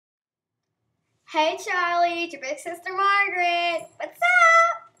Hey Charlie, it's your big sister Margaret. What's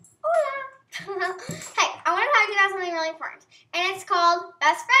up? Hola. Hey, I want to talk to you about something really important, and it's called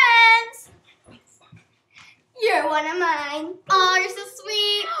best friends. You're one of mine. Oh, you're so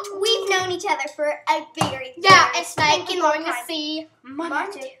sweet. We've known each other for a very it's like going to see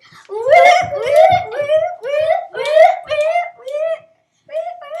Margaret.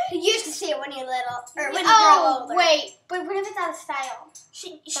 You used to see it when you were little, or when you grow older. Wait, but what if it's out of style?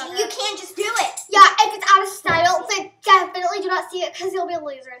 You can't just do it. Yeah, if it's out of style, then definitely do not see it because you'll be a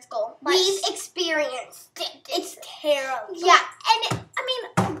loser in school. We've experienced it. It's terrible. Yeah, and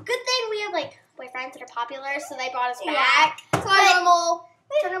good thing we have like boyfriends that are popular, so they brought us back to our normal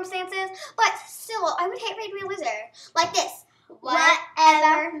circumstances. But still, I would hate for you to be a loser. Like this.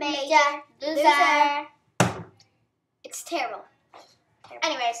 Whatever made ya loser. It's terrible.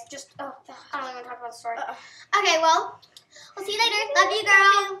 Anyways, I don't even want to talk about the story. Okay, well, we'll see you later. Love you,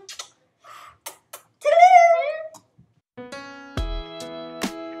 girl.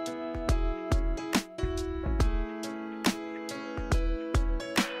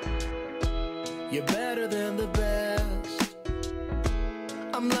 You're better than the best.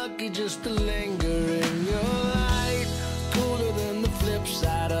 I'm lucky just to linger in your light. Cooler than the flip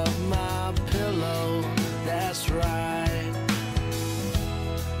side of my pillow. That's right.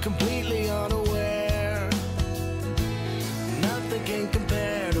 Completely unaware. Nothing can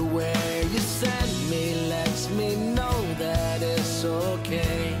compare to where you send me. Lets me know that it's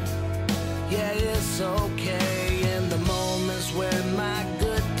okay. Yeah, it's okay. In the moments where my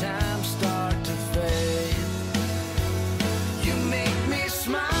good times start to fade, you make me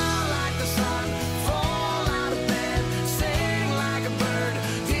smile like the sun, fall out of bed, sing like a bird,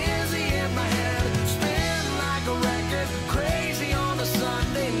 dizzy in my head, spin like a record, crazy on a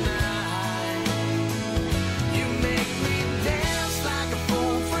Sunday night. You make me dance like a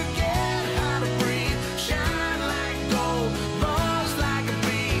fool, forget how to breathe, shine like gold, buzz like a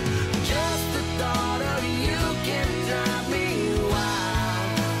bee. Just the thought of you can drive me wild.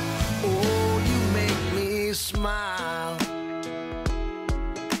 Oh, you make me smile.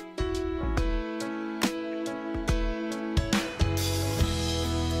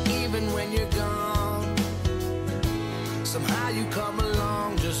 Even when you're gone, somehow you come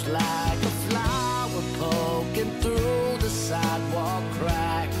along just like a flower poking through the sidewalk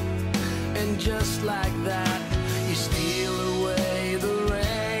crack. And just like that, you steal away the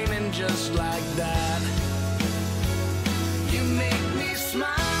rain. And just like that, you make me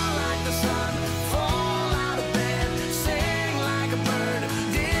smile like the sun, fall out of bed, sing like a bird,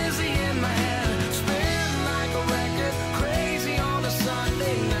 dizzy in my head, spin like a record, crazy on a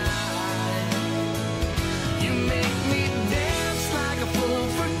Sunday night. You make me dance like a fool,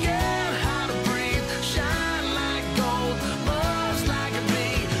 forget how to breathe, shine like gold, buzz like a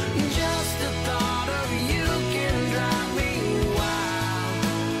bee. Just the thought of you can drive me wild.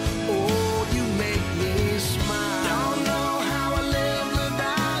 Oh, you make me smile. Don't know how I live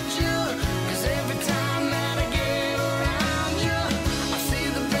without you, 'cause every time that I get around you, I see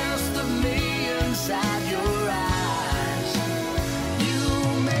the best of me inside your eyes. You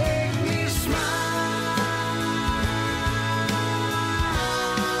make me smile.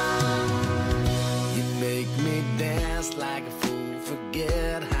 You make me dance like a fool,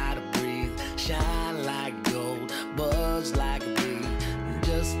 forget how to breathe, shine like gold, buzz like a bee.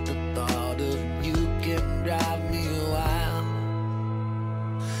 Just the thought of you can drive me wild.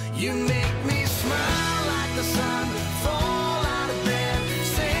 You make me smile like the sun, fall out of bed,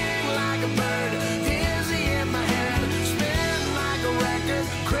 sing like a bird, dizzy in my head, spin like a record,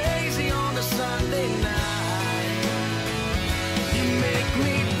 crazy on a Sunday night. You make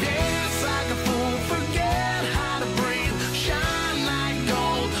me dance like a fool, forget how to breathe, shine like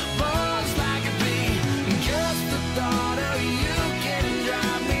gold, buzz like a bee. Just the thought of you can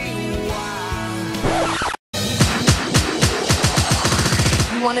drive me wild.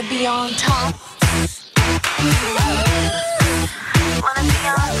 You wanna be on top? Wanna be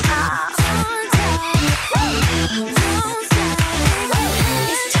on top?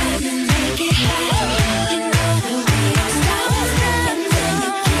 It's time to make it happen. You know that we don't stop. And when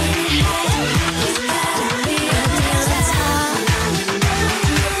you get it hot, you gotta be on the top.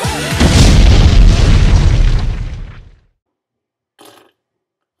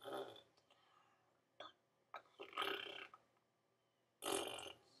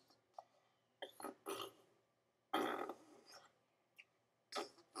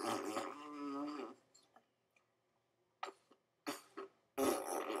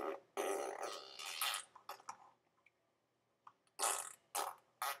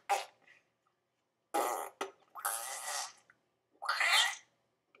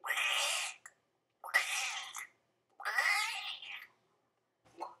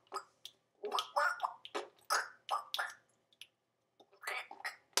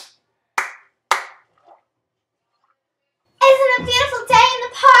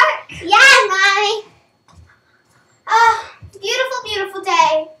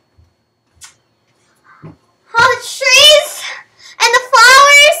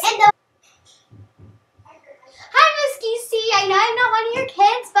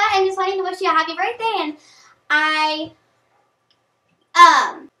 wish you a happy birthday, and I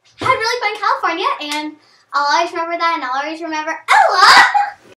had really fun in California, and I'll always remember that, and I'll always remember Ella.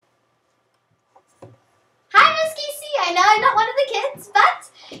 Hi, Miss Casey. I know I'm not one of the kids, but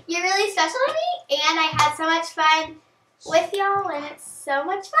you're really special to me, and I had so much fun with y'all, and it's so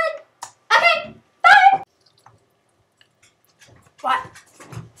much fun. Okay, bye. What?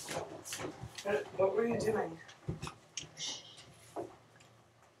 What were you doing?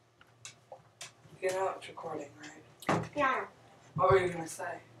 You know it's recording, right? Yeah, What were you gonna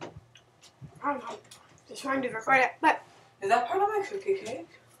say? I don't know. Just wanted to record it, but Is that part of my cookie cake?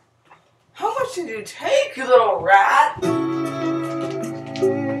 How much did you take, you little rat?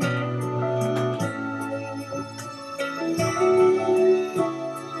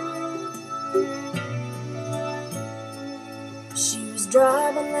 She was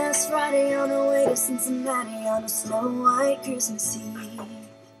driving last Friday on her way to Cincinnati on a snow white Christmas Eve.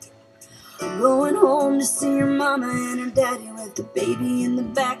 Going home to see her mama and her daddy with the baby in the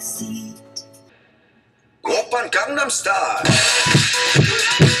backseat. Oppan Gangnam Style.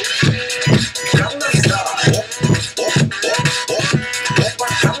 Gangnam Style.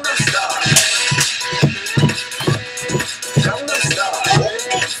 Oppan Gangnam Style. Gangnam Style.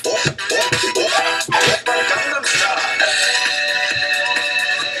 Oppan Gangnam Style.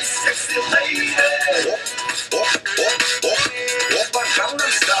 Sexy lady. Oppan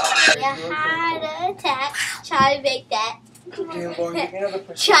Gangnam Style. you had a attack. Charlie, make that. Okay, Lauren, give me another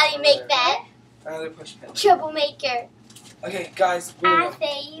push. Charlie, make that. Another push pin. Troublemaker. Okay, guys, I William.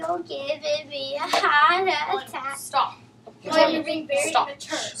 say you're giving me a heart attack. Stop. Yes, Well, okay. you're being very Stop.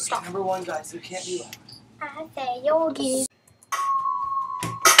 mature. Okay, number one, guys, you can't be loud. I say you're giving.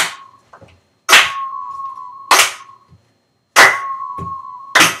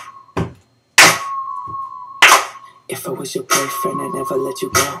 If I was your boyfriend, I'd never let you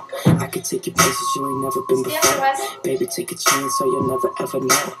go. I could take you places you ain't never been before. Baby, take a chance, so you'll never ever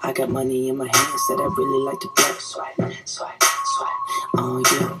know. I got money in my hands that I really like to blow. Swipe, swipe, swipe. On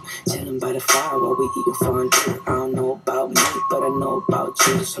you, chilling by the fire while we eating fondue. I don't know about me, but I know about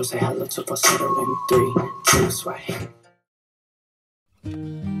you. So say hello to falsetto in 3, 2, swipe.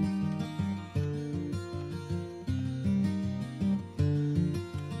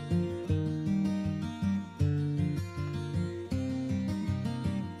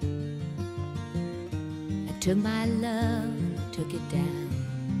 Took my love, took it down.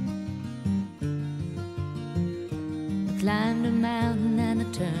 I climbed a mountain and I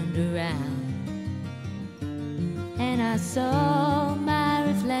turned around, and I saw my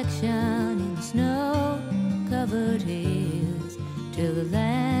reflection in the snow-covered hills till the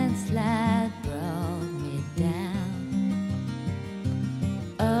landslide brought me down.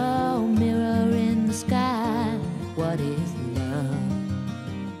 Oh, mirror in the sky, what is love?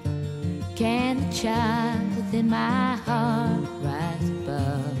 Can the child within my heart rise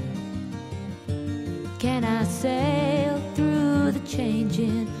above? Can I sail through the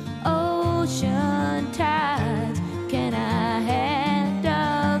changing ocean tides? Can I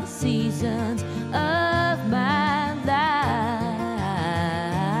handle the seasons of my life?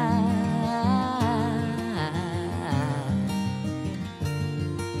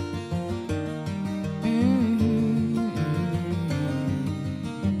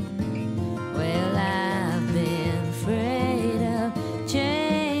 Well, I've been afraid of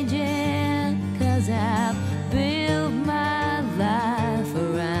changing, 'cause I've built my life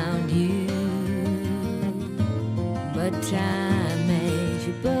around you.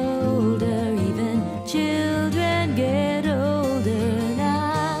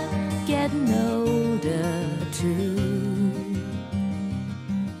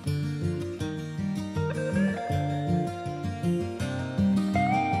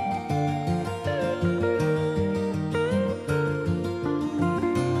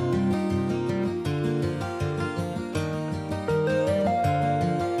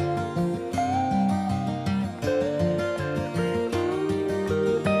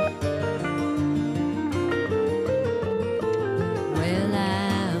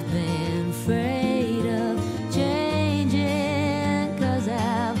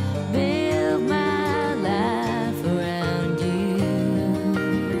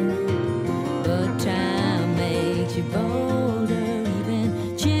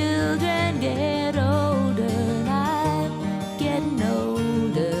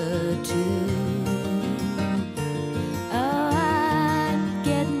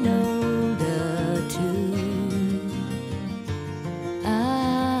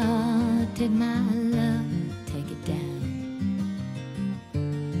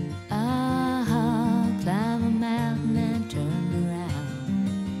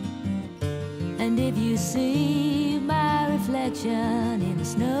 And if you see my reflection in the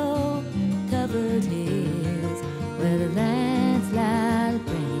snow-covered hills, where the landslide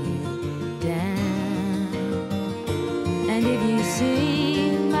bring it down. And if you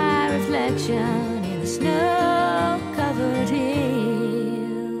see my reflection in the snow-covered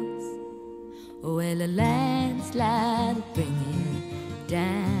hills, well, the landslide bring it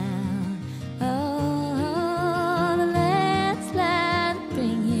down.